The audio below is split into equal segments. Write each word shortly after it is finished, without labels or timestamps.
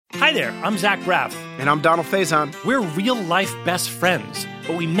Hi there, I'm Zach Braff. And I'm Donald Faison. We're real-life best friends,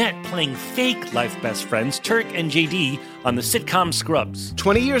 but we met playing fake-life best friends, Turk and JD, on the sitcom Scrubs.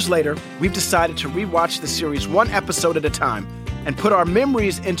 20 years later, we've decided to rewatch the series one episode at a time and put our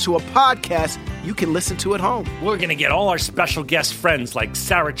memories into a podcast you can listen to at home. We're going to get all our special guest friends like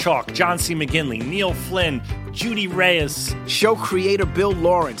Sarah Chalk, John C. McGinley, Neil Flynn, Judy Reyes. Show creator Bill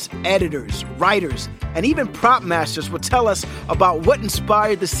Lawrence, editors, writers, and even prop masters will tell us about what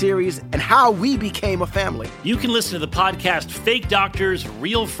inspired the series and how we became a family. You can listen to the podcast Fake Doctors,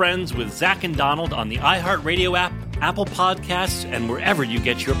 Real Friends with Zach and Donald on the iHeartRadio app, Apple Podcasts, and wherever you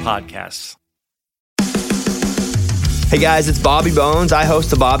get your podcasts. Hey guys, it's Bobby Bones. I host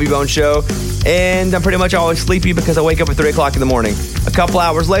the Bobby Bones Show, and I'm pretty much always sleepy because I wake up at 3 o'clock in the morning. A couple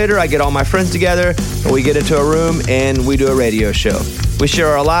hours later, I get all my friends together, and we get into a room, and we do a radio show. We share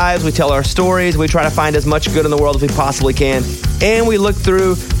our lives, we tell our stories, we try to find as much good in the world as we possibly can, and we look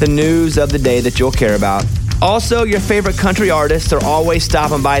through the news of the day that you'll care about. Also, your favorite country artists are always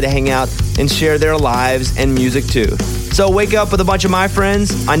stopping by to hang out and share their lives and music too. So wake up with a bunch of my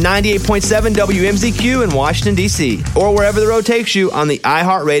friends on 98.7 WMZQ in Washington, D.C., or wherever the road takes you on the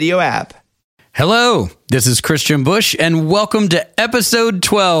iHeartRadio app. Hello, this is Christian Bush, and welcome to episode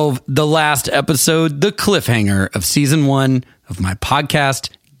 12, the last episode, the cliffhanger of season 1 of my podcast,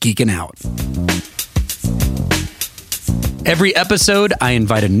 Geeking Out. Every episode, I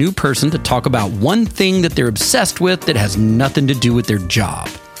invite a new person to talk about one thing that they're obsessed with that has nothing to do with their job.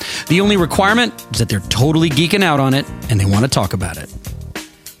 The only requirement is that they're totally geeking out on it and they want to talk about it.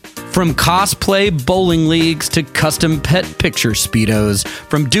 From cosplay bowling leagues to custom pet picture Speedos,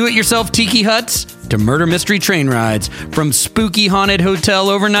 from do-it-yourself tiki huts to murder mystery train rides, from spooky haunted hotel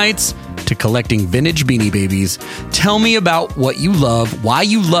overnights to collecting vintage Beanie Babies, tell me about what you love, why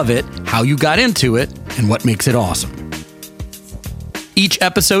you love it, how you got into it, and what makes it awesome. Each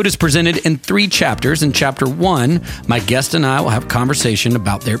episode is presented in 3 chapters. In Chapter 1, my guest and I will have a conversation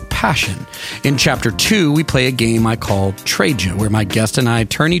about their passion. In Chapter 2, we play a game I call Trade Ya, where my guest and I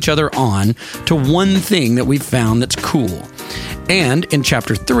turn each other on to one thing that we've found that's cool. And in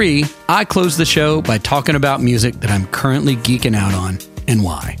Chapter 3, I close the show by talking about music that I'm currently geeking out on and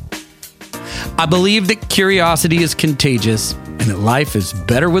why. I believe that curiosity is contagious and that life is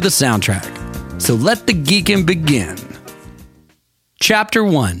better with a soundtrack. So let the geeking begin. Chapter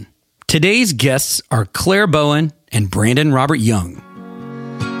 1. Today's guests are Clare Bowen and Brandon Robert Young.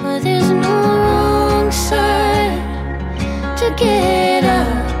 But there's no wrong side to get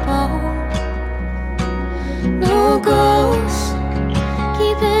up on. No ghosts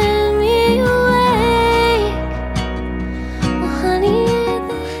keeping me awake. Well,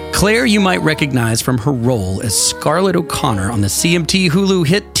 honey, Clare you might recognize from her role as Scarlett O'Connor on the CMT Hulu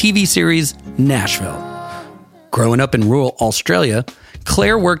hit TV series Nashville. Growing up in rural Australia,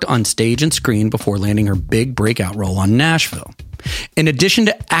 Clare worked on stage and screen before landing her big breakout role on Nashville. In addition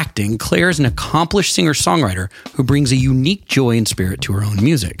to acting, Clare is an accomplished singer-songwriter who brings a unique joy and spirit to her own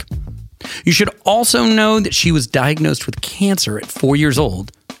music. You should also know that she was diagnosed with cancer at 4 years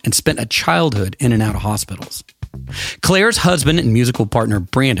old and spent a childhood in and out of hospitals. Clare's husband and musical partner,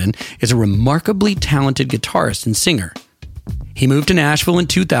 Brandon, is a remarkably talented guitarist and singer. He moved to Nashville in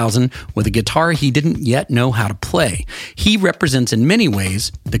 2000 with a guitar he didn't yet know how to play. He represents in many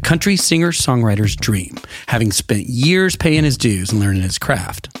ways the country singer-songwriter's dream, having spent years paying his dues and learning his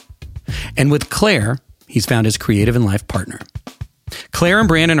craft. And with Clare, he's found his creative and life partner. Clare and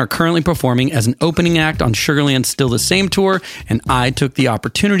Brandon are currently performing as an opening act on Sugarland's Still the Same tour, and I took the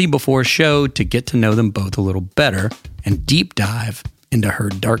opportunity before a show to get to know them both a little better and deep dive into her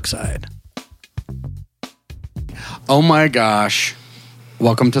dark side. Oh my gosh.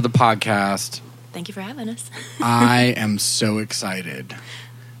 Welcome to the podcast. Thank you for having us. I am so excited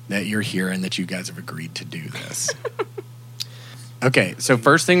that you're here and that you guys have agreed to do this. Okay, so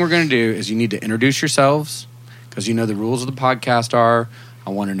first thing we're going to do is you need to introduce yourselves because you know the rules of the podcast are I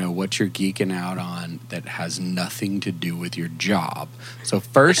want to know what you're geeking out on that has nothing to do with your job. So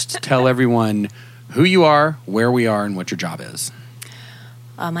first, tell everyone who you are, where we are, and what your job is.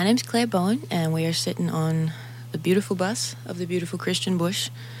 My name's Clare Bowen, and we are sitting on the beautiful bus of the beautiful Christian Bush,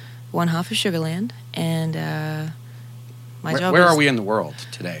 one half of Sugarland, and my job is... Where are we in the world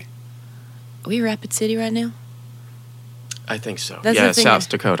today? Are we Rapid City right now? I think so. That's yeah, South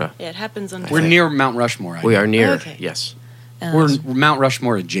Dakota. Yeah, it happens on... We're near Mount Rushmore. We are near, okay. Yes. We're Mount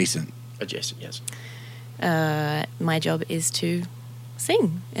Rushmore adjacent. Adjacent, yes. My job is to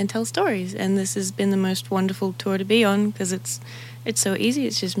sing and tell stories, and this has been the most wonderful tour to be on because it's so easy.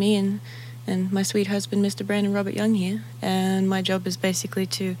 It's just me and my sweet husband, Mr. Brandon Robert Young here, and my job is basically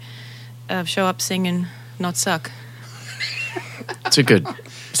to show up, sing, and not suck. It's a good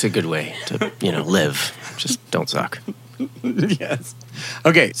It's a good way to, live. Just don't suck. Yes.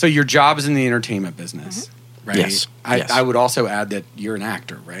 Okay, so your job is in the entertainment business, right? Yes. Yes. I would also add that you're an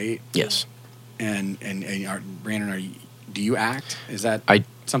actor, right? Yes. And Brandon, do you act? Is that I-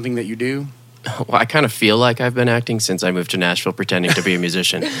 something that you do? Well, I kind of feel like I've been acting since I moved to Nashville pretending to be a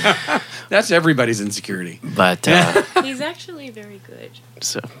musician. That's everybody's insecurity. But, He's actually very good.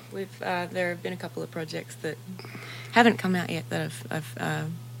 so, There have been a couple of projects that haven't come out yet that I've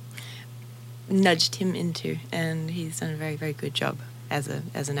nudged him into, and he's done a very, very good job as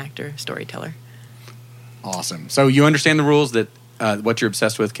an actor, storyteller. Awesome. So you understand the rules that what you're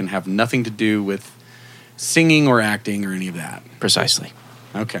obsessed with can have nothing to do with singing or acting or any of that. precisely.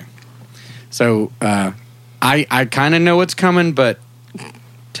 Okay. So I kind of know what's coming, but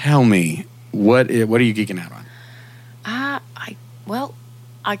tell me, what are you geeking out on?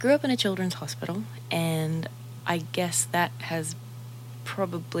 I grew up in a children's hospital, and I guess that has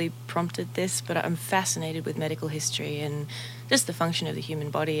probably prompted this, but I'm fascinated with medical history and just the function of the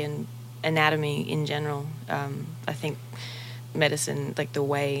human body and anatomy in general. I think medicine, like the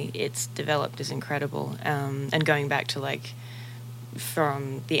way it's developed, is incredible. And going back to like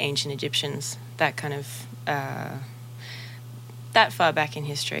from the ancient Egyptians, that kind of that far back in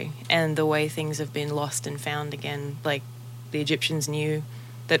history, and the way things have been lost and found again. Like the Egyptians knew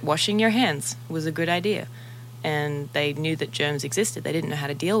that washing your hands was a good idea, and they knew that germs existed. They didn't know how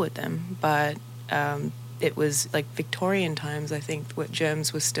to deal with them, but it was like Victorian times, I think, where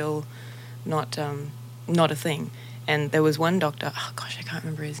germs were still not a thing. And there was one doctor, oh gosh, I can't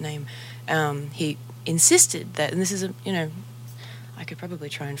remember his name. He insisted that, and this is I could probably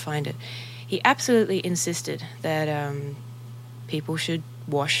try and find it. He absolutely insisted that people should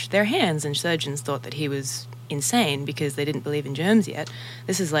wash their hands, and surgeons thought that he was insane because they didn't believe in germs yet.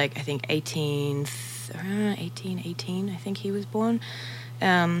 This is like, I think, 1818, I think he was born.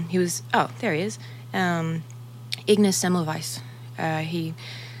 He was, there he is, Ignaz Semmelweis. He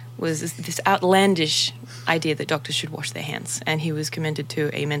was this outlandish idea that doctors should wash their hands, and he was commended to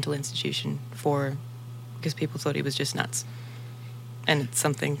a mental institution because people thought he was just nuts. And it's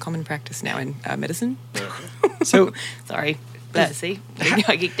something common practice now in medicine. So, sorry, see,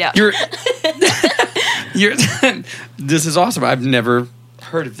 I geeked out. This is awesome. I've never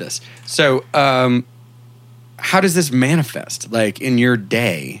heard of this. So, how does this manifest, like, in your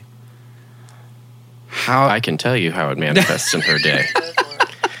day? I can tell you how it manifests in her day.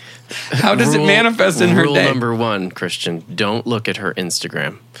 How does it manifest in her day? Rule number 1, Christian, don't look at her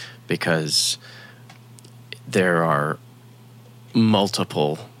Instagram, because there are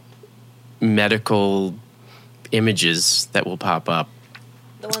multiple medical images that will pop up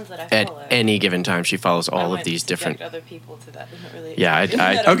The ones that I at follow. any given time. She follows all of these subject different. other people to that. Doesn't really. Yeah, I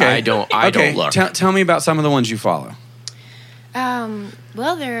don't look. Tell me about some of the ones you follow.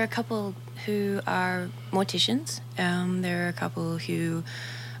 Well, there are a couple who are morticians. There are a couple who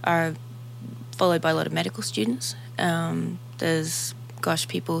are followed by a lot of medical students. There's,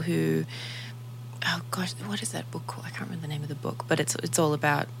 people who... Oh, gosh, what is that book called? I can't remember the name of the book, but it's all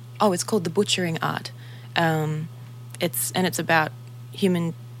about... Oh, it's called The Butchering Art. It's about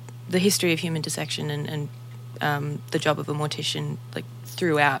the history of human dissection and the job of a mortician, like,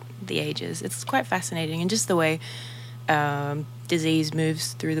 throughout the ages. It's quite fascinating, and just the way disease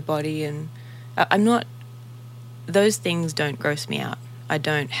moves through the body, and those things don't gross me out. I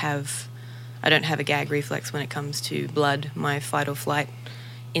don't have a gag reflex when it comes to blood. My fight or flight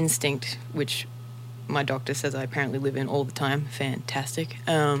instinct, which my doctor says I apparently live in all the time, fantastic.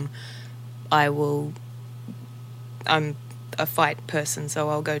 I'm a fight person, so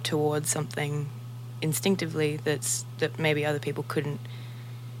I'll go towards something instinctively that maybe other people couldn't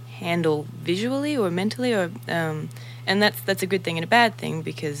handle visually or mentally, or and that's a good thing and a bad thing,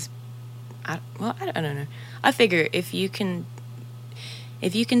 because I don't know. I figure if you can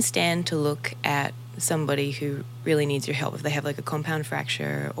stand to look at somebody who really needs your help, if they have like a compound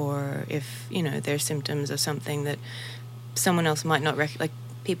fracture, or if there's symptoms of something that someone else might not like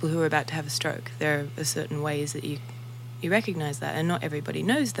people who are about to have a stroke, there are certain ways that you recognize that, and not everybody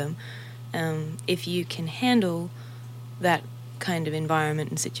knows them. If you can handle that kind of environment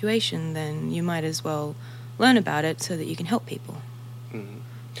and situation, then you might as well learn about it so that you can help people. Mm-hmm.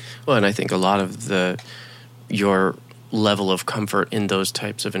 Well, and I think a lot of your level of comfort in those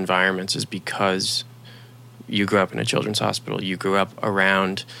types of environments is because you grew up in a children's hospital. You grew up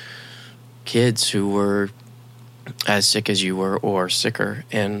around kids who were as sick as you were or sicker,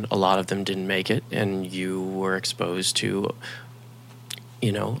 and a lot of them didn't make it, and you were exposed to,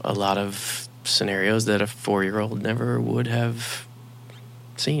 a lot of scenarios that a 4-year-old never would have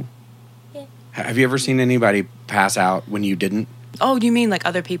seen. Yeah. Have you ever seen anybody pass out when you didn't? Oh, do you mean like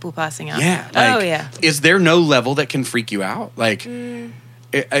other people passing out? Yeah. Oh, yeah. Is there no level that can freak you out? Like,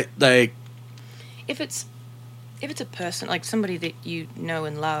 like if it's a person, like somebody that you know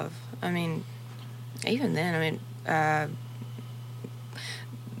and love, I mean, even then, I mean,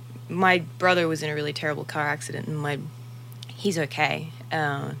 my brother was in a really terrible car accident, and he's okay.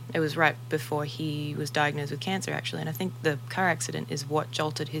 It was right before he was diagnosed with cancer, actually, and I think the car accident is what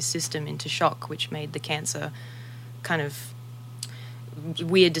jolted his system into shock, which made the cancer kind of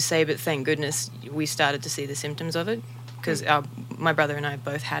weird to say, but thank goodness we started to see the symptoms of it, because my brother and I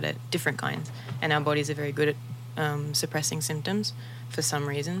both had it, different kinds, and our bodies are very good at suppressing symptoms for some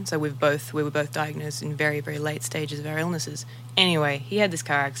reason. So we were both diagnosed in very, very late stages of our illnesses. Anyway, he had this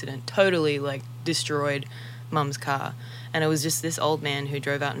car accident, totally like destroyed Mum's car, and it was just this old man who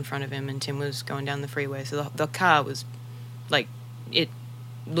drove out in front of him, and Tim was going down the freeway. So the car was like, it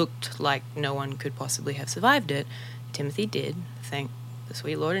looked like no one could possibly have survived it. Timothy did, thank the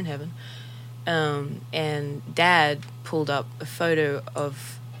sweet Lord in heaven. And Dad pulled up a photo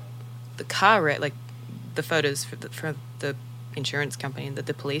of the car wreck, like the photos from the insurance company that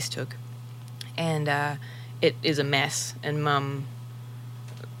the police took, and it is a mess. And Mum,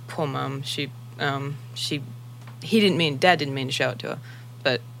 poor Mum, Dad didn't mean to show it to her,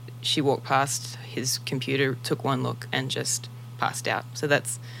 but she walked past his computer, took one look, and just passed out. So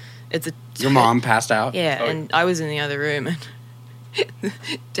your mom passed out? Yeah, oh. And I was in the other room, and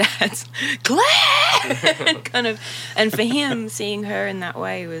Dad's Clare kind of, and for him, seeing her in that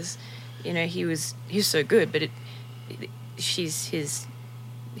way was, you know, he was so good, but she's his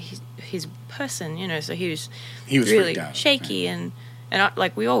person, you know, so he was really out, shaky, right? and I,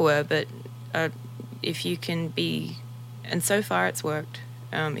 like we all were, but if you can be, and so far it's worked,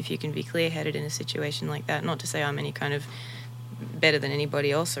 if you can be clear-headed in a situation like that, not to say I'm any kind of better than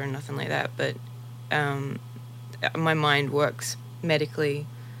anybody else or nothing like that, but my mind works medically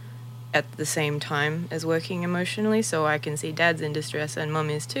at the same time as working emotionally, so I can see Dad's in distress and Mum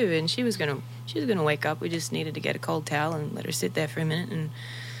is too, and she was gonna wake up. We just needed to get a cold towel and let her sit there for a minute and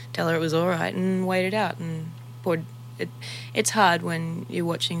tell her it was all right and wait it out. And it's hard when you're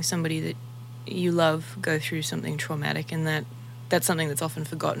watching somebody that you love go through something traumatic, and that's something that's often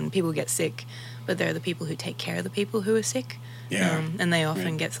forgotten. People get sick, but they're the people who take care of the people who are sick, and they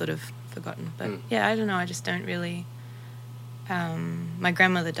often get sort of forgotten. But yeah, I don't know, I just don't really... my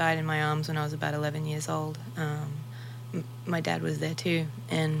grandmother died in my arms when I was about 11 years old. My dad was there too,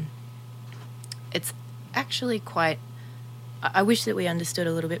 and it's actually quite... I wish that we understood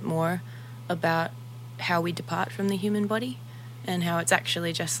a little bit more about how we depart from the human body and how it's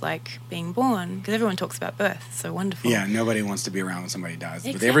actually just like being born, because everyone talks about birth. It's so wonderful. Yeah, nobody wants to be around when somebody dies,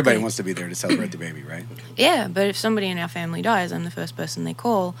 exactly. But everybody wants to be there to celebrate the baby, right? Yeah, but if somebody in our family dies, I'm the first person they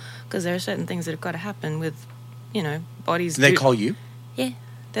call, because there are certain things that have got to happen with, you know, bodies... Do they call you? Yeah,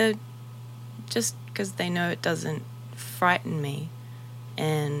 they're just because they know it doesn't frighten me,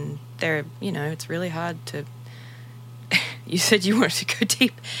 and they're, you know, it's really hard to... You said you wanted to go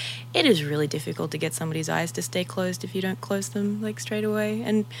deep. It is really difficult to get somebody's eyes to stay closed if you don't close them, like, straight away.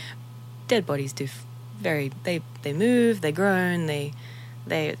 And dead bodies do they move, they groan, they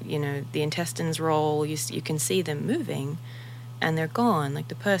you know, the intestines roll. You can see them moving, and they're gone. Like,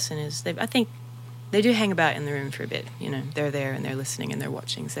 the person is... I think they do hang about in the room for a bit. You know, they're there and they're listening and they're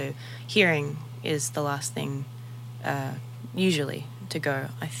watching. So hearing is the last thing, usually, to go.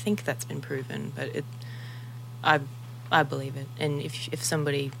 I think that's been proven, but I believe it. And if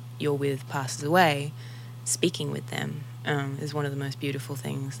somebody you're with passes away, speaking with them is one of the most beautiful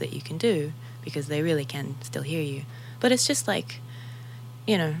things that you can do, because they really can still hear you. But it's just like,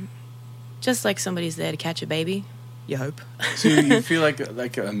 you know, just like somebody's there to catch a baby, you hope. So you feel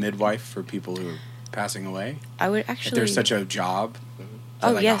like a midwife for people who are passing away? I would actually... If there's such a job?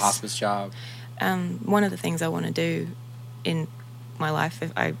 Yes. A hospice job? One of the things I want to do in my life,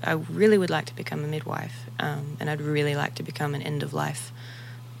 I really would like to become a midwife, and I'd really like to become an end-of-life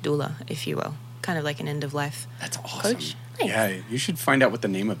doula, if you will. Kind of like an end-of-life That's awesome. coach. Yeah, you should find out what the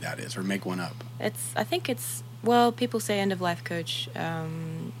name of that is, or make one up. I think it's, well, people say end-of-life coach,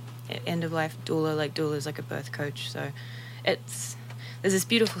 end-of-life doula, like doula is like a birth coach. So there's this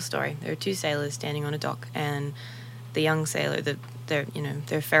beautiful story. There are two sailors standing on a dock, and the young sailor, they're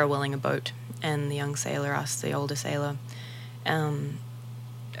farewelling a boat, and the young sailor asks the older sailor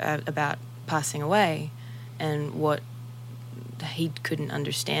about passing away, and what he couldn't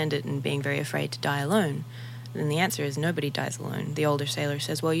understand it, and being very afraid to die alone. And the answer is nobody dies alone. The older sailor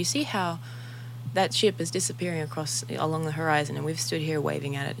says, well, you see how that ship is disappearing along the horizon, and we've stood here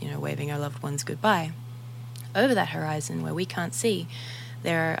waving at it, waving our loved ones goodbye. Over that horizon, where we can't see,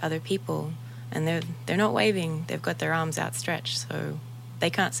 there are other people and they're not waving. They've got their arms outstretched, so they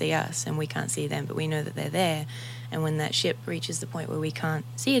can't see us and we can't see them, but we know that they're there. And when that ship reaches the point where we can't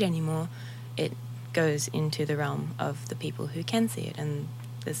see it anymore, it goes into the realm of the people who can see it, and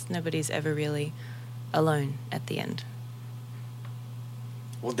nobody's ever really alone at the end.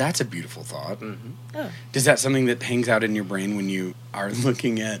 Well, that's a beautiful thought. Mm-hmm. Oh. Is that something that hangs out in your brain when you are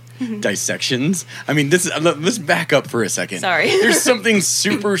looking at dissections? I mean, let's back up for a second. Sorry. There's something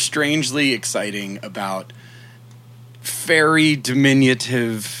super strangely exciting about fairy,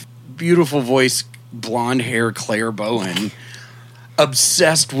 diminutive, beautiful voice, blonde hair Clare Bowen,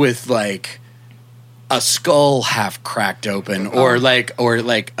 obsessed with like a skull half cracked open, or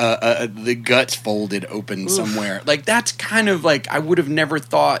the guts folded open somewhere. Like, that's kind of like, I would have never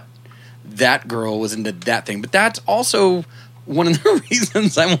thought that girl was into that thing. But that's also one of the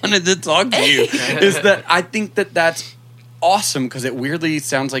reasons I wanted to talk to you, is that I think that that's awesome, because it weirdly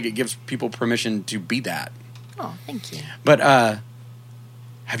sounds like it gives people permission to be that. Oh, thank you. But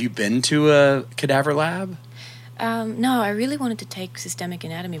have you been to a cadaver lab? No, I really wanted to take systemic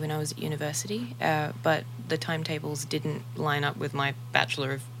anatomy when I was at university, but the timetables didn't line up with my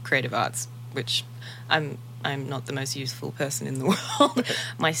Bachelor of Creative Arts, which I'm not the most useful person in the world.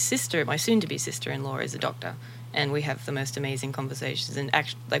 My soon-to-be sister-in-law is a doctor, and we have the most amazing conversations, and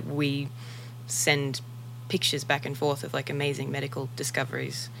actually, like, we send pictures back and forth of, like, amazing medical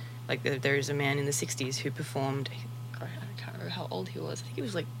discoveries. Like, there is a man in the 60s who performed, I can't remember how old he was. I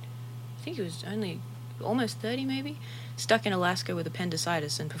think he was only almost 30 maybe, stuck in Alaska with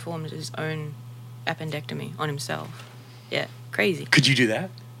appendicitis and performed his own appendectomy on himself. Yeah, crazy. Could you do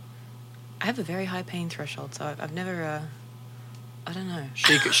that? I have a very high pain threshold, so I've never, I don't know.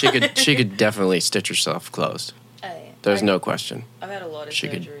 She could definitely stitch herself closed. There's no question. I've had a lot of She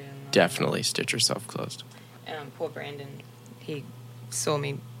surgery. could definitely stitch herself closed. Poor Brandon, he saw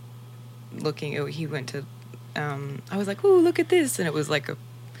me looking, he went to, I was like, ooh, look at this, and it was like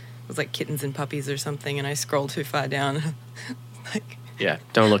Kittens and Puppies or something, and I scrolled too far down. Like, yeah,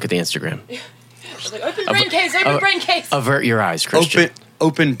 don't look at the Instagram. I was like, open brain case. Avert your eyes, Christian.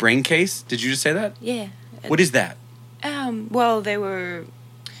 Open brain case? Did you just say that? Yeah. What is that? Well, they were,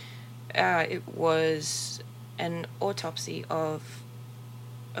 it was an autopsy of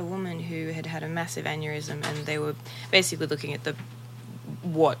a woman who had had a massive aneurysm, and they were basically looking at the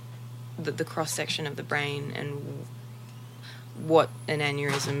cross-section of the brain and what an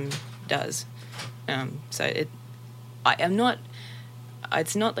aneurysm does.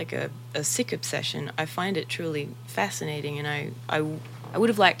 It's not like a sick obsession. I find it truly fascinating, and I would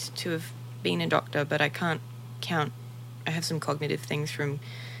have liked to have been a doctor, but I can't count. I have some cognitive things from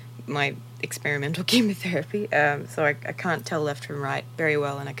my experimental chemotherapy, so I can't tell left from right very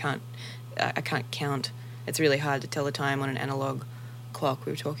well, and I can't count. It's really hard to tell the time on an analog clock.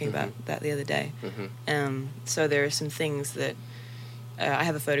 We were talking about that the other day. So there are some things that I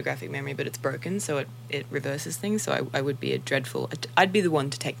have a photographic memory, but it's broken, so it reverses things. So I would be I'd be the one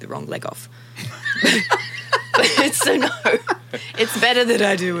to take the wrong leg off. So no, it's better that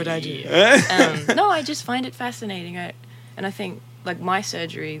I do what I do. No, I just find it fascinating. And I think, like, my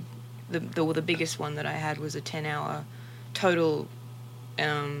surgery, the biggest one that I had was a 10-hour total,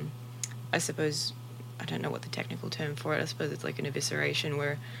 I suppose, I don't know what the technical term for it, I suppose it's like an evisceration,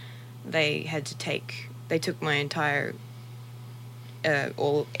 where they took my entire,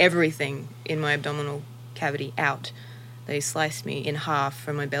 everything in my abdominal cavity out. They sliced me in half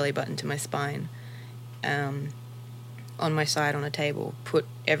from my belly button to my spine, on my side on a table, put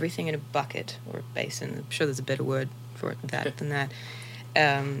everything in a bucket or a basin, I'm sure there's a better word for it than that,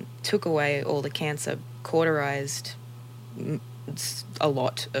 took away all the cancer, cauterized a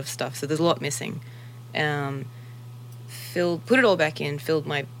lot of stuff, so there's a lot missing, put it all back in, filled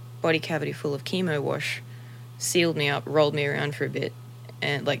my body cavity full of chemo wash, sealed me up, rolled me around for a bit,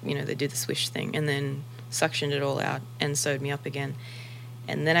 and, like, you know, they do the swish thing, and then suctioned it all out and sewed me up again.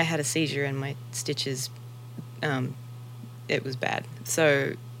 And then I had a seizure, and my stitches, it was bad.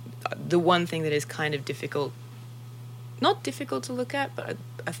 So the one thing that is kind of difficult, not difficult to look at, but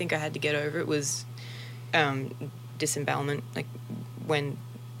I think I had to get over it, was disembowelment, like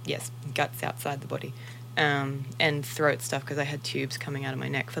guts outside the body, and throat stuff, because I had tubes coming out of my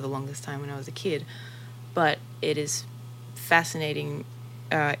neck for the longest time when I was a kid. But it is fascinating,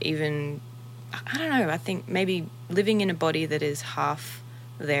 even, I don't know, I think maybe living in a body that is half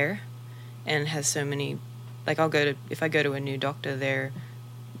there and has so many, like, if I go to a new doctor, they're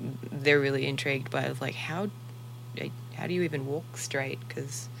really intrigued by, like, how do you even walk straight,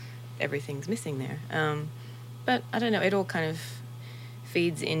 because everything's missing there. But I don't know, it all kind of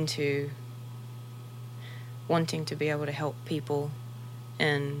feeds into wanting to be able to help people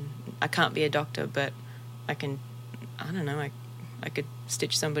and I can't be a doctor, but I can, I don't know, I could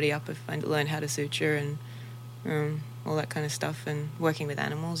stitch somebody up if I learn how to suture and all that kind of stuff. And working with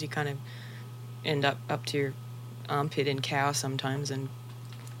animals, you kind of end up to your armpit in cow sometimes, and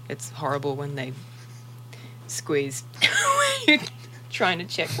it's horrible when they squeeze when you're trying to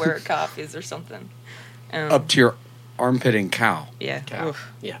check where a calf is or something. Up to your armpit in cow. Yeah. Cow.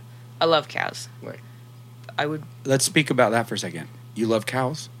 Oof. Yeah. I love cows. Right. I would. Let's speak about that for a second. You love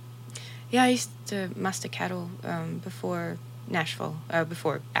cows? Yeah, I used to muster cattle before Nashville,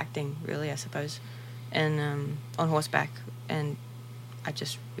 before acting, really, I suppose, and on horseback, and I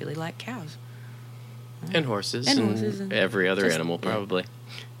just really like cows. And horses. And horses and every other just- animal, yeah. probably.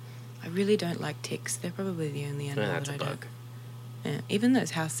 I really don't like ticks. They're probably the only animal That's that a I bug. don't. Yeah. Even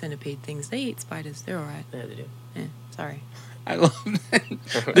those house centipede things, they eat spiders. They're all right. Yeah, they do. Yeah, sorry. I love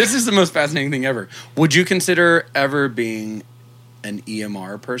that. This is the most fascinating thing ever. Would you consider ever being an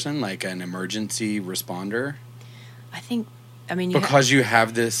EMR person, like an emergency responder? I think, I mean, Because you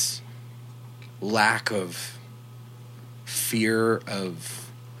have this lack of fear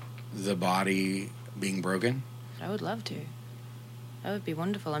of the body being broken? I would love to. That would be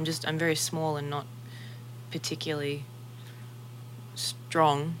wonderful. I'm very small and not particularly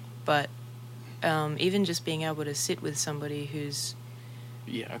strong, but even just being able to sit with somebody who's...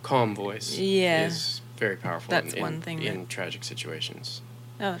 Yeah, a calm voice Yeah. is very powerful That's in, one thing in that- tragic situations.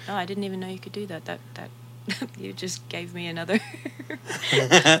 Oh, no, I didn't even know you could do that. That you just gave me another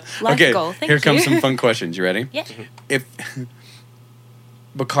life Okay, goal. Thank here you. comes some fun questions. You ready? Yeah. If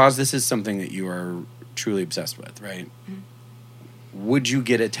because this is something that you are truly obsessed with, right? Mm-hmm. Would you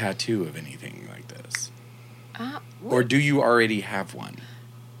get a tattoo of anything like this? What? Or do you already have one?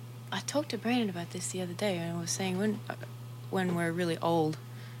 I talked to Brandon about this the other day, and I was saying when we're really old,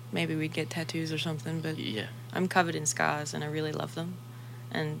 maybe we'd get tattoos or something. But Yeah. I'm covered in scars, and I really love them,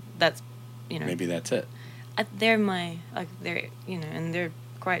 and that's, you know, Maybe that's it. they're my they're, you know, and they're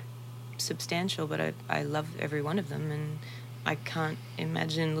quite substantial. But I love every one of them, and I can't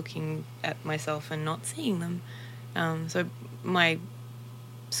imagine looking at myself and not seeing them. So my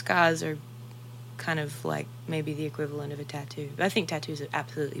scars are kind of like maybe the equivalent of a tattoo. I think tattoos are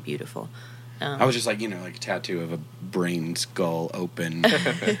absolutely beautiful. I was just like, like a tattoo of a brain skull open,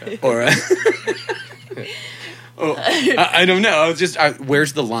 or I don't know. I was just,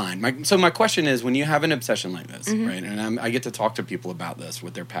 where's the line? So my question is, when you have an obsession like this, Mm-hmm. right? And I get to talk to people about this,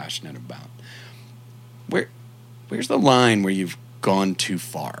 what they're passionate about. Where's the line where you've gone too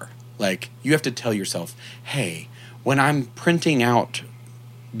far? Like, you have to tell yourself, hey, when I'm printing out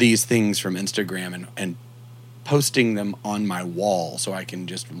these things from Instagram and posting them on my wall so I can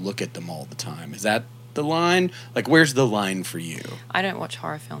just look at them all the time, is that the line? Like, where's the line for you? I don't watch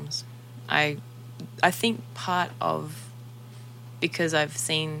horror films. I think part of, because I've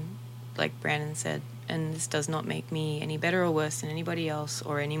seen, like Brandon said, and this does not make me any better or worse than anybody else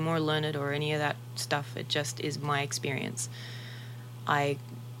or any more learned or any of that stuff. It just is my experience. I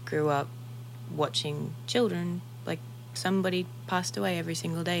grew up watching children, like somebody passed away every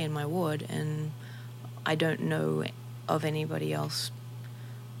single day in my ward, and I don't know of anybody else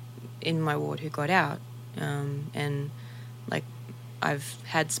in my ward who got out. And like, I've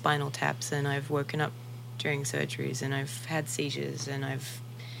had spinal taps, and I've woken up during surgeries, and I've had seizures, and I've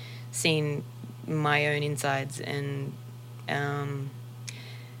seen my own insides, and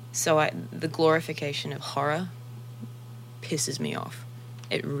so the glorification of horror pisses me off.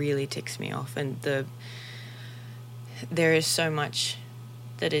 It really ticks me off, and there is so much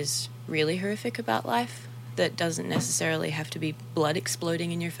that is really horrific about life that doesn't necessarily have to be blood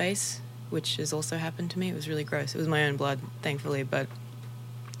exploding in your face, which has also happened to me. It was really gross. It was my own blood, thankfully, but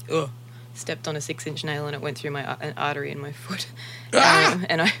stepped on a 6-inch nail and it went through an artery in my foot.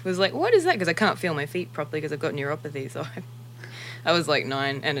 And I was like, what is that? Because I can't feel my feet properly because I've got neuropathy. So I was like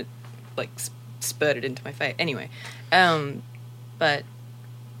 9 and it like spurted into my face. Anyway, but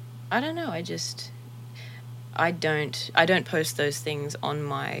I don't know. I don't post those things on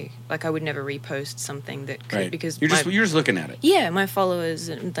my, like, I would never repost something that could, Right. because you're just looking at it. yeah, my followers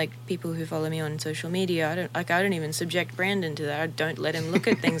and like people who follow me on social media, I don't even subject Brandon to that. I don't let him look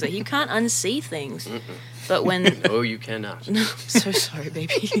at things. Like, you can't unsee things. But when No, you cannot. no, I'm so sorry,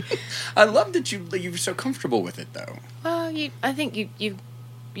 baby. I love that you're so comfortable with it, though. Well, I think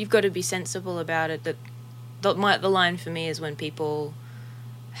you've got to be sensible about it. That the line for me is when people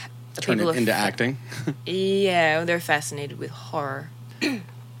Turn it into acting. Yeah, they're fascinated with horror.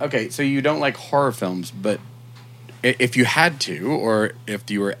 Okay, so you don't like horror films, but if you had to, or if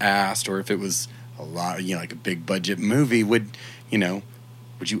you were asked, or if it was a lot, like a big budget movie, would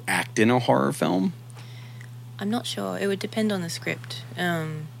you act in a horror film? I'm not sure. It would depend on the script.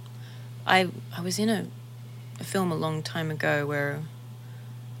 I was in a film a long time ago where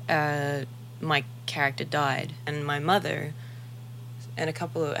my character died, and my mother and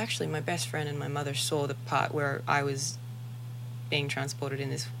actually my best friend and my mother saw the part where I was being transported in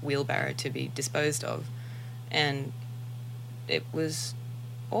this wheelbarrow to be disposed of, and it was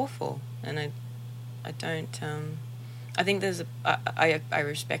awful. And I don't I think I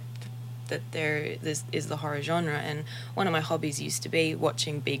respect that this is the horror genre, and one of my hobbies used to be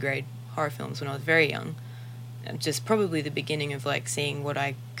watching B-grade horror films when I was very young. Just probably the beginning of like seeing what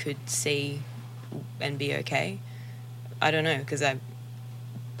I could see and be okay. I don't know, because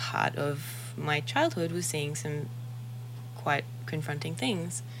part of my childhood was seeing some quite confronting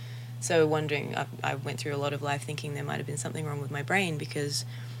things. So wondering, I went through a lot of life thinking there might have been something wrong with my brain because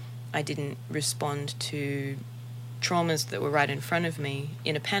I didn't respond to traumas that were right in front of me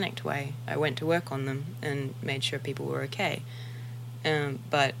in a panicked way. I went to work on them and made sure people were okay.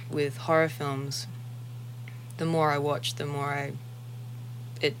 But with horror films, the more I watched, the more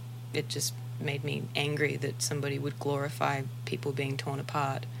it just made me angry that somebody would glorify people being torn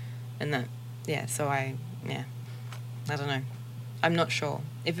apart. And that, I don't know. I'm not sure.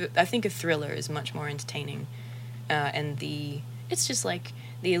 I think a thriller is much more entertaining. And it's just like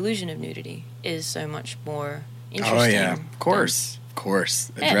the illusion of nudity is so much more interesting. Oh, yeah. Of course.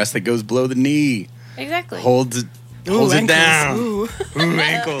 A dress that goes below the knee. Exactly. Holds it down. Ooh,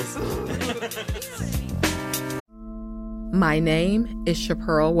 ankles. My name is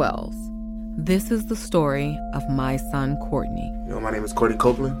Chaparral Wells. This is the story of my son, Courtney. My name is Courtney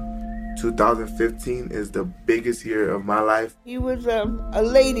Copeland. 2015 is the biggest year of my life. He was a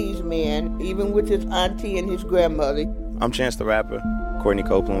ladies' man, even with his auntie and his grandmother. I'm Chance the Rapper. Courtney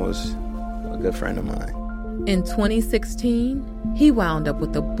Copeland was a good friend of mine. In 2016, he wound up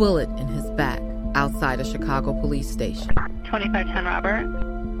with a bullet in his back outside a Chicago police station. 2510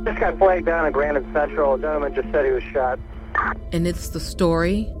 Robert. This guy flagged down at Grand and Central. A gentleman just said he was shot. And it's the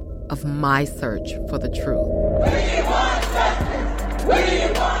story of my search for the truth. We want justice! We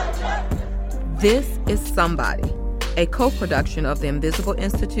want justice! This is Somebody, a co-production of the Invisible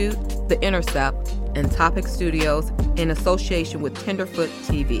Institute, The Intercept, and Topic Studios in association with Tenderfoot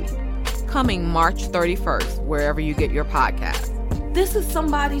TV. Coming March 31st, wherever you get your podcasts. This is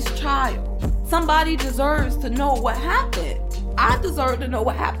somebody's child. Somebody deserves to know what happened. I deserve to know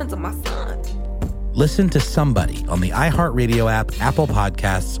what happened to my son. Listen to Somebody on the iHeartRadio app, Apple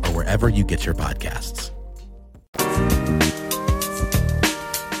Podcasts, or wherever you get your podcasts.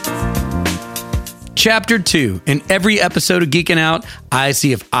 Chapter 2. In every episode of Geeking Out, I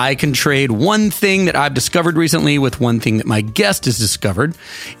see if I can trade one thing that I've discovered recently with one thing that my guest has discovered.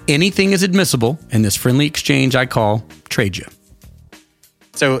 Anything is admissible in this friendly exchange I call Trade Ya.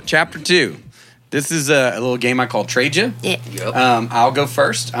 So, Chapter 2. This is a little game I call Trade Ya. Yeah. Yep. I'll go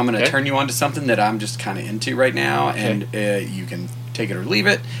first. I'm going to turn you on to something that I'm just kind of into right now, and you can take it or leave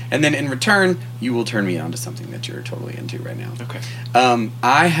it. And then in return, you will turn me on to something that you're totally into right now. Okay.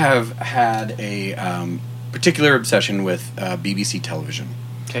 I have had a particular obsession with BBC television.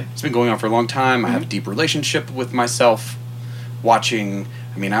 Okay. It's been going on for a long time. Mm-hmm. I have a deep relationship with myself watching.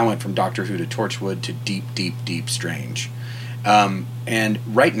 I went from Doctor Who to Torchwood to deep Strange. And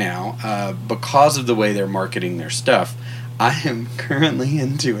right now, because of the way they're marketing their stuff, I am currently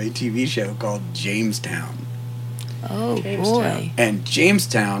into a TV show called Jamestown. Oh, boy. And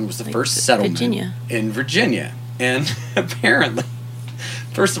Jamestown was the first settlement in Virginia. And apparently,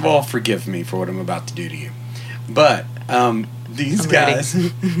 first of all, forgive me for what I'm about to do to you. But these guys,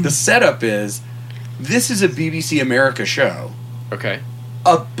 the setup is, this is a BBC America show. Okay.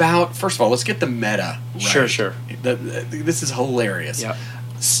 About, first of all, let's get the meta right. Sure. This is hilarious. Yep.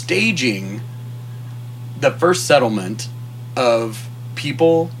 Staging the first settlement of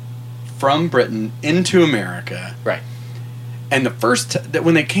people from Britain into America. Right. And the first,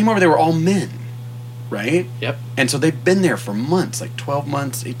 when they came over, they were all men, right? Yep. And so they've been there for months, like 12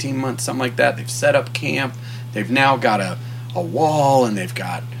 months, 18 months, something like that. They've set up camp. They've now got a wall, and they've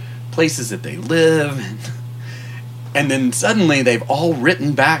got places that they live. And then suddenly they've all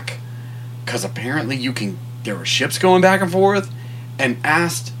written back, because apparently there were ships going back and forth, and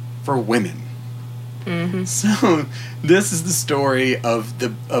asked for women. Mm-hmm. So this is the story of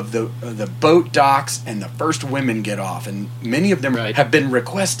the boat docks, and the first women get off, and many of them have been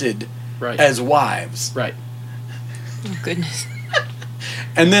requested as wives. Right. Oh, goodness.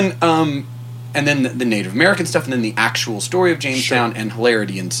 And then the Native American stuff, and then the actual story of Jamestown, and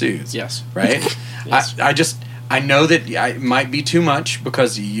hilarity ensues. Yes. Right. Yes. I know that it might be too much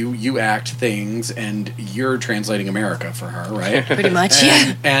because you act things and you're translating America for her, right? Pretty much,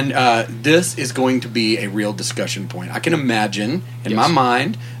 yeah. And this is going to be a real discussion point. I can imagine in my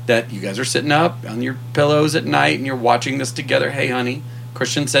mind that you guys are sitting up on your pillows at night and you're watching this together. Hey, honey,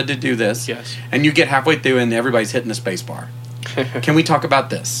 Christian said to do this. Yes. And you get halfway through and everybody's hitting the space bar. Can we talk about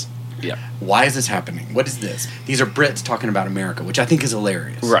this? Yeah. Why is this happening? What is this? These are Brits talking about America, which I think is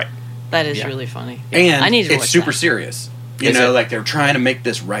hilarious. Right. That is really funny. And I need to it's watch super that. serious. You know, like they're trying to make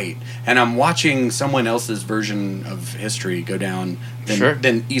this right. And I'm watching someone else's version of history go down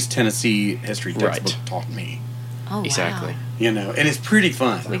than East Tennessee history textbook taught me. Oh, exactly. Wow. You know, and it's pretty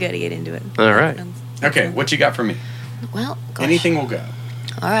fun. We got to get into it. All right. Okay, what you got for me? Well, gosh. Anything will go.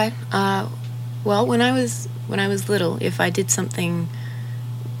 All right. Well, when I was little, if I did something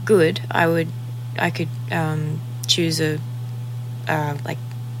good, I could choose like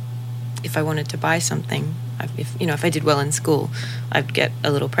if I wanted to buy something, if I did well in school, I'd get a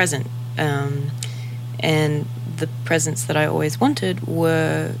little present. And the presents that I always wanted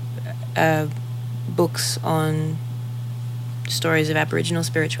were books on stories of Aboriginal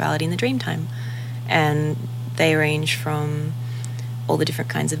spirituality in the Dreamtime, and they range from all the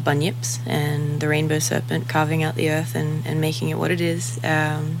different kinds of bunyips and the rainbow serpent carving out the earth and making it what it is,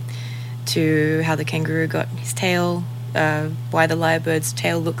 to how the kangaroo got his tail, why the lyrebird's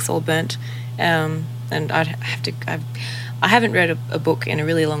tail looks all burnt, and I haven't read a book in a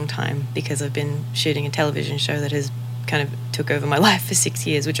really long time because I've been shooting a television show that has kind of took over my life for 6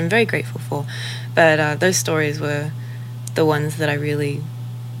 years, which I'm very grateful for. But those stories were the ones that I really,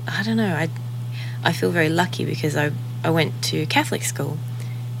 I don't know, I feel very lucky because I went to Catholic school,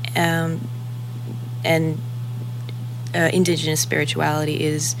 and Indigenous spirituality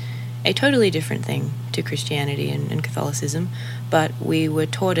is a totally different thing to Christianity and Catholicism, but we were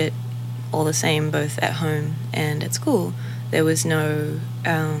taught it all the same, both at home and at school. There was no,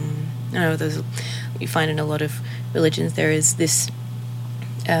 you find in a lot of religions there is this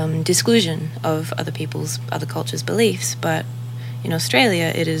disclusion of other cultures' beliefs, but in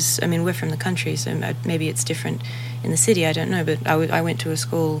Australia it is, we're from the country, so maybe it's different in the city, I don't know, but I went to a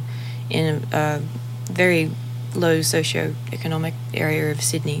school in a very low socio-economic area of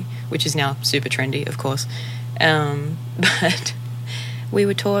Sydney, which is now super trendy, of course, but we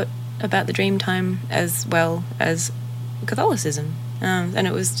were taught about the Dreamtime as well as Catholicism, and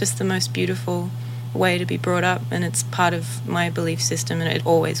it was just the most beautiful way to be brought up, and it's part of my belief system, and it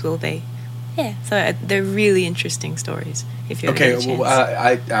always will be. Yeah, so they're really interesting stories. If you ever get a chance.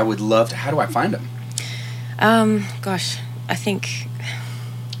 Well, I would love to. How do I find them? Gosh, I think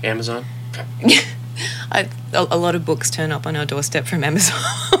Amazon. a lot of books turn up on our doorstep from Amazon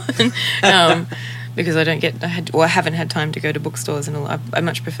because I haven't had time to go to bookstores, and I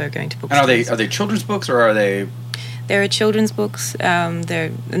much prefer going to bookstores. And are they children's books or are they? There are children's books.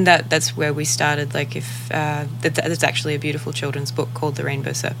 That's where we started. Like that's actually a beautiful children's book called The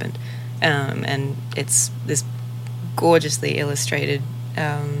Rainbow Serpent, and it's this gorgeously illustrated.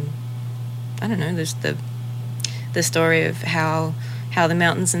 I don't know. There's the story of how the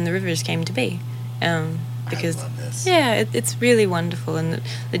mountains and the rivers came to be. Because I love this. Yeah, it's really wonderful, and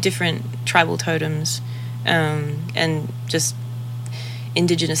the different tribal totems, and just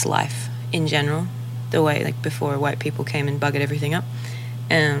Indigenous life in general, the way like before white people came and buggered everything up.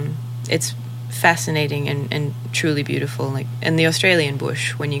 It's fascinating and truly beautiful. Like, and the Australian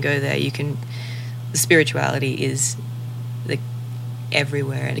bush, when you go there, the spirituality is like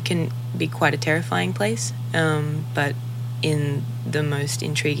everywhere, and it can be quite a terrifying place, but in the most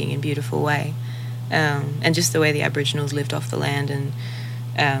intriguing and beautiful way. And just the way the Aboriginals lived off the land, and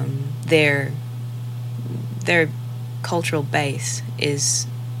their cultural base it's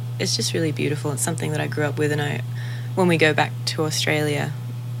just really beautiful. It's something that I grew up with, and when we go back to Australia,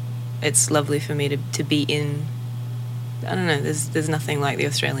 it's lovely for me to be in. I don't know. There's nothing like the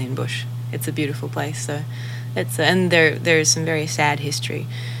Australian bush. It's a beautiful place. So and there is some very sad history.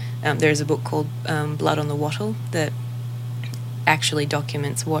 There's a book called Blood on the Wattle that actually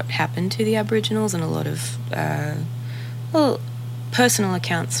documents what happened to the Aboriginals, and a lot of personal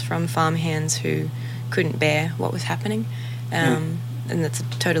accounts from farmhands who couldn't bear what was happening, and that's a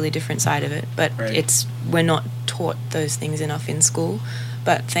totally different side of it. But we're not taught those things enough in school,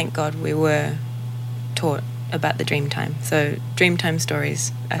 but thank God we were taught about the Dreamtime. So Dreamtime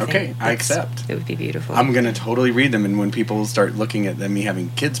stories, I accept. It would be beautiful. I'm going to totally read them, and when people start looking at me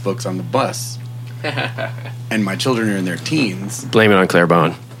having kids' books on the bus, and my children are in their teens, blame it on Clare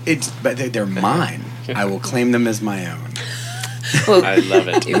Bowen. But they're mine. I will claim them as my own. Well, I love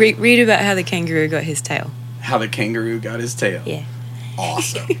it. Read about how the kangaroo got his tail. How the kangaroo got his tail. Yeah.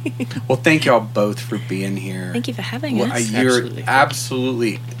 awesome. Well, thank y'all both for being here. Thank you for having us. You're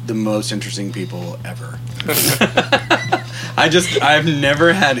absolutely the most interesting people ever. I've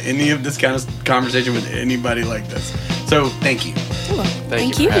never had any of this kind of conversation with anybody like this. So thank you. Well,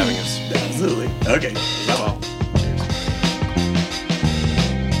 thank you for having us. Absolutely. Okay. Well.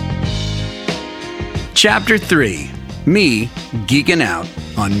 Chapter 3, Me Geeking Out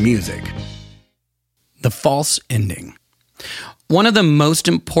on Music. The false ending. One of the most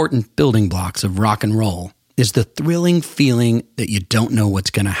important building blocks of rock and roll is the thrilling feeling that you don't know what's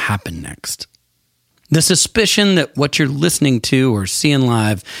going to happen next. The suspicion that what you're listening to or seeing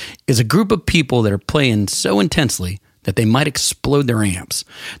live is a group of people that are playing so intensely that they might explode their amps,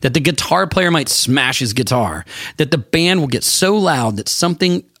 that the guitar player might smash his guitar, that the band will get so loud that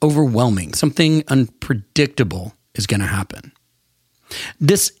something overwhelming, something unpredictable is going to happen.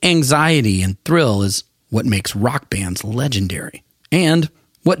 This anxiety and thrill is what makes rock bands legendary and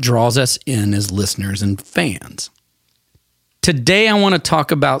what draws us in as listeners and fans. Today, I want to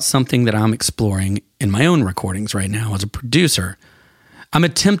talk about something that I'm exploring in my own recordings right now as a producer. I'm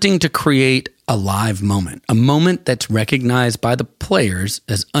attempting to create a live moment, a moment that's recognized by the players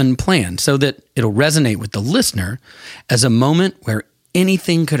as unplanned so that it'll resonate with the listener as a moment where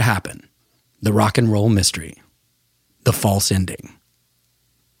anything could happen. The rock and roll mystery. The false ending.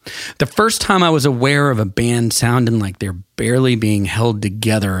 The first time I was aware of a band sounding like they're barely being held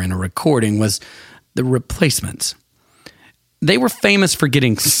together in a recording was The Replacements. They were famous for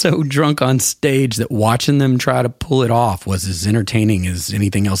getting so drunk on stage that watching them try to pull it off was as entertaining as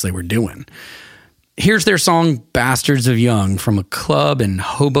anything else they were doing. Here's their song Bastards of Young from a club in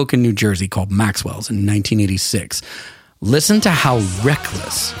Hoboken, New Jersey called Maxwell's in 1986. Listen to how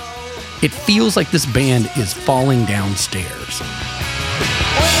reckless. It feels like this band is falling downstairs.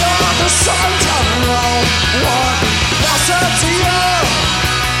 The sun coming round, what was it to you?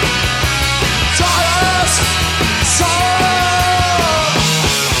 Dollars, soul,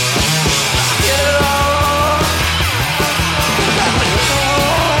 get it all.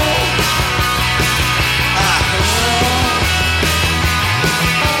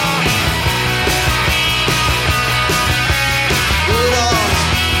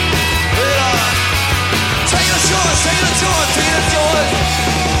 Take the choice, take the choice, take the choice.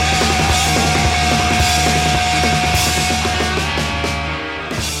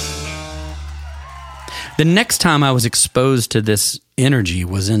 The next time I was exposed to this energy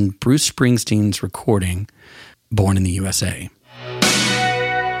was in Bruce Springsteen's recording, Born in the USA.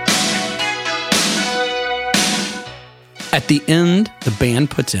 At the end, the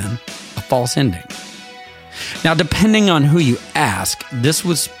band puts in a false ending. Now, depending on who you ask, this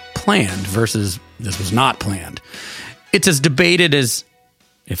was planned versus this was not planned. It's as debated as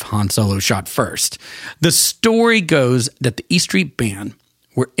if Han Solo shot first. The story goes that the E Street Band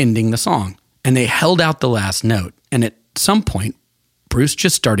were ending the song, and they held out the last note. And at some point, Bruce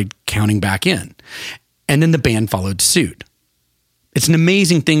just started counting back in. And then the band followed suit. It's an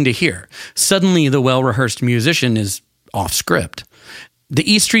amazing thing to hear. Suddenly, the well-rehearsed musician is off script.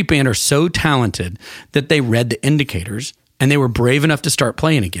 The E Street Band are so talented that they read the indicators, and they were brave enough to start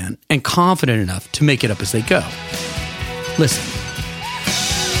playing again and confident enough to make it up as they go. Listen.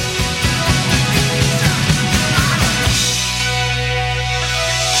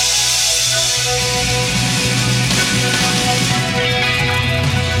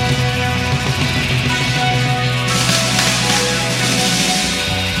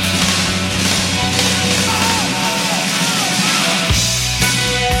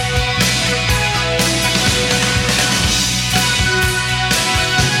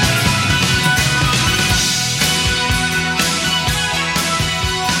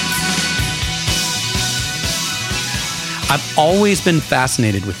 I've always been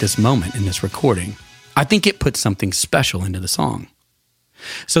fascinated with this moment in this recording. I think it puts something special into the song.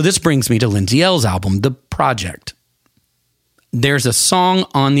 So this brings me to Lindsay L's album, The Project. There's a song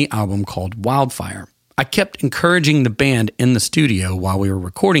on the album called Wildfire. I kept encouraging the band in the studio while we were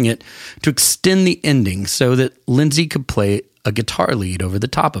recording it to extend the ending so that Lindsay could play a guitar lead over the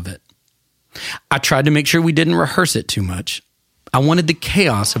top of it. I tried to make sure we didn't rehearse it too much. I wanted the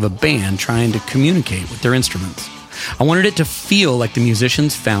chaos of a band trying to communicate with their instruments. I wanted it to feel like the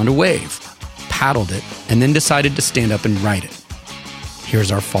musicians found a wave, paddled it, and then decided to stand up and write it.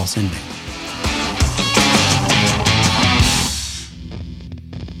 Here's our false ending.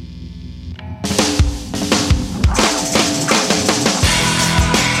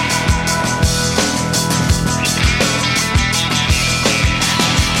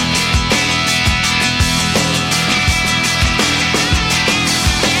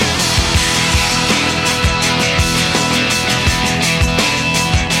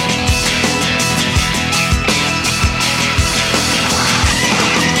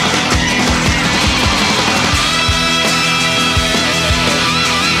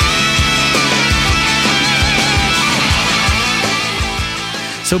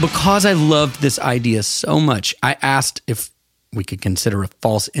 So because I loved this idea so much, I asked if we could consider a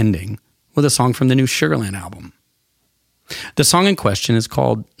false ending with a song from the new Sugarland album. The song in question is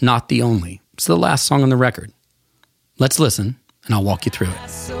called Not the Only. It's the last song on the record. Let's listen, and I'll walk you through it.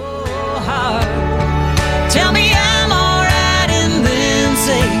 Tell me I'm alright and then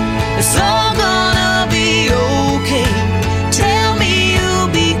say it's all gonna be okay. Tell me you'll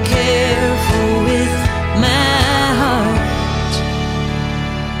be careful with my heart.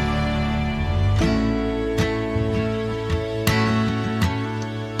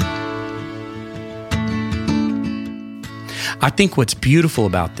 I think what's beautiful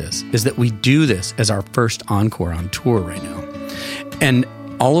about this is that we do this as our first encore on tour right now. And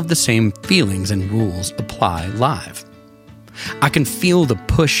all of the same feelings and rules apply live. I can feel the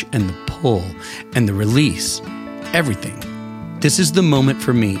push and the pull and the release, everything. This is the moment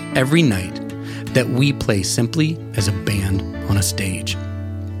for me every night that we play simply as a band on a stage.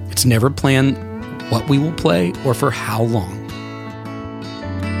 It's never planned what we will play or for how long.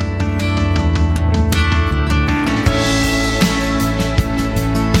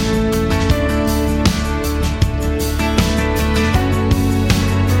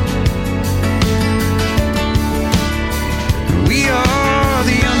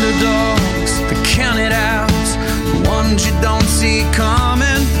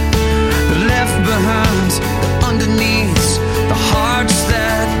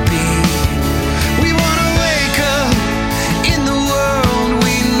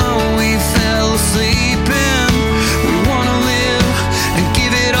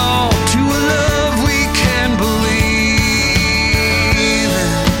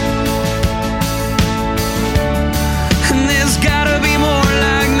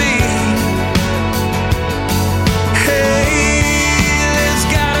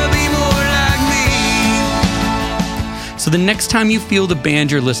 The next time you feel the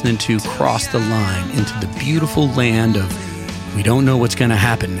band you're listening to cross the line into the beautiful land of we don't know what's going to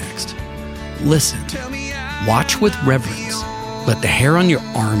happen next, listen. Watch with reverence. Let the hair on your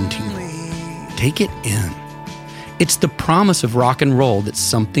arm tingle. Take it in. It's the promise of rock and roll that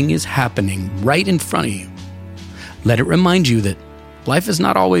something is happening right in front of you. Let it remind you that life is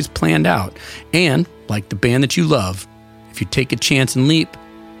not always planned out. And, like the band that you love, if you take a chance and leap,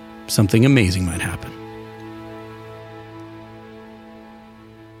 something amazing might happen.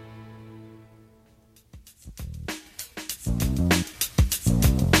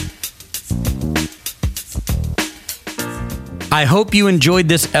 I hope you enjoyed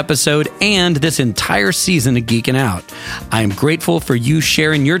this episode and this entire season of Geeking Out. I am grateful for you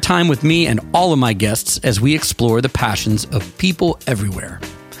sharing your time with me and all of my guests as we explore the passions of people everywhere.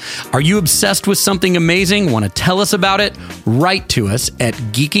 Are you obsessed with something amazing? Want to tell us about it? Write to us at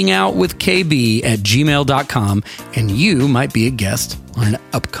geekingoutwithkb@gmail.com and you might be a guest on an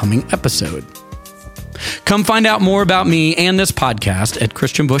upcoming episode. Come find out more about me and this podcast at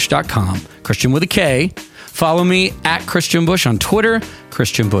christianbush.com, Christian with a K. Follow me at Christian Bush on Twitter,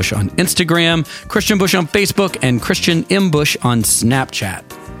 Christian Bush on Instagram, Christian Bush on Facebook, and Christian M. Bush on Snapchat.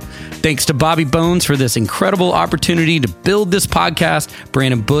 Thanks to Bobby Bones for this incredible opportunity to build this podcast,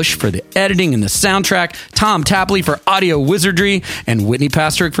 Brandon Bush for the editing and the soundtrack, Tom Tapley for audio wizardry, and Whitney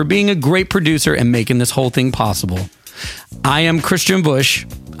Pastrick for being a great producer and making this whole thing possible. I am Christian Bush.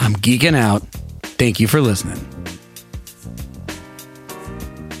 I'm geeking out. Thank you for listening.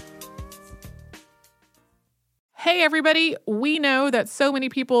 Hey, everybody. We know that so many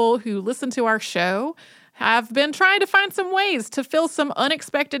people who listen to our show have been trying to find some ways to fill some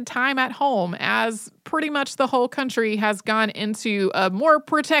unexpected time at home as pretty much the whole country has gone into a more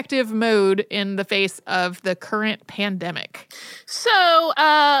protective mode in the face of the current pandemic.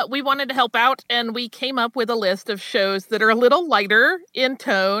 So we wanted to help out, and we came up with a list of shows that are a little lighter in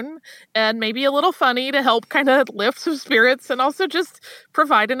tone and maybe a little funny to help kind of lift some spirits and also just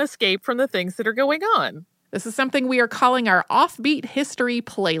provide an escape from the things that are going on. This is something we are calling our Offbeat History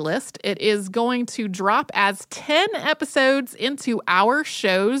playlist. It is going to drop as 10 episodes into our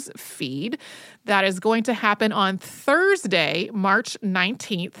show's feed. That is going to happen on Thursday, March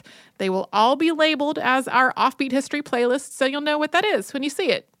 19th. They will all be labeled as our Offbeat History playlist, so you'll know what that is when you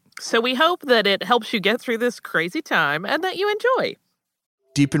see it. So we hope that it helps you get through this crazy time and that you enjoy.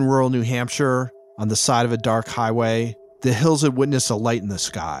 Deep in rural New Hampshire, on the side of a dark highway, the hills had witnessed a light in the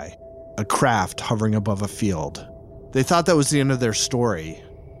sky. A craft hovering above a field. They thought that was the end of their story.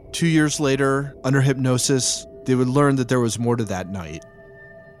 2 years later, under hypnosis, they would learn that there was more to that night.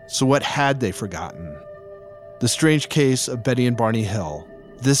 So what had they forgotten? The Strange Case of Betty and Barney Hill,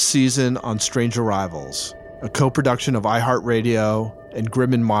 this season on Strange Arrivals, a co-production of iHeartRadio and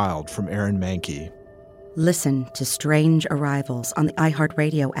Grim and Mild from Aaron Mahnke. Listen to Strange Arrivals on the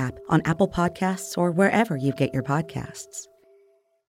iHeartRadio app, on Apple Podcasts, or wherever you get your podcasts.